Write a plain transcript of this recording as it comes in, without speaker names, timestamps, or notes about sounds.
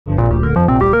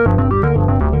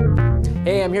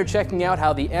here checking out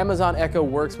how the Amazon Echo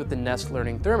works with the Nest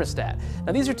Learning Thermostat.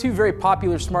 Now these are two very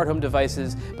popular smart home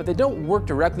devices, but they don't work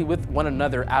directly with one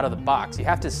another out of the box. You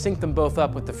have to sync them both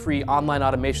up with the free online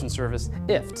automation service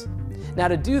IFTTT. Now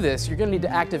to do this, you're going to need to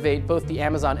activate both the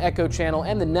Amazon Echo channel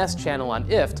and the Nest channel on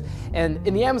IFTTT. And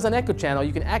in the Amazon Echo channel,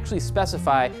 you can actually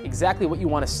specify exactly what you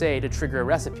want to say to trigger a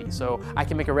recipe. So I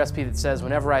can make a recipe that says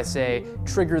whenever I say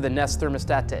trigger the Nest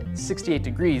thermostat to 68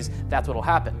 degrees, that's what will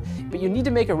happen. But you need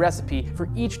to make a recipe for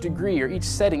each degree or each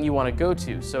setting you want to go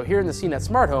to. So here in the CNET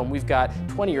Smart Home, we've got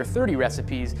 20 or 30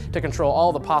 recipes to control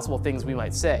all the possible things we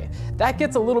might say. That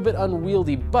gets a little bit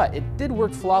unwieldy, but it did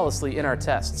work flawlessly in our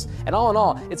tests. And all in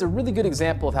all, it's a really good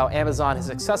example of how Amazon has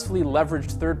successfully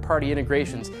leveraged third-party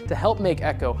integrations to help make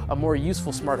Echo a more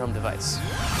useful smart home device.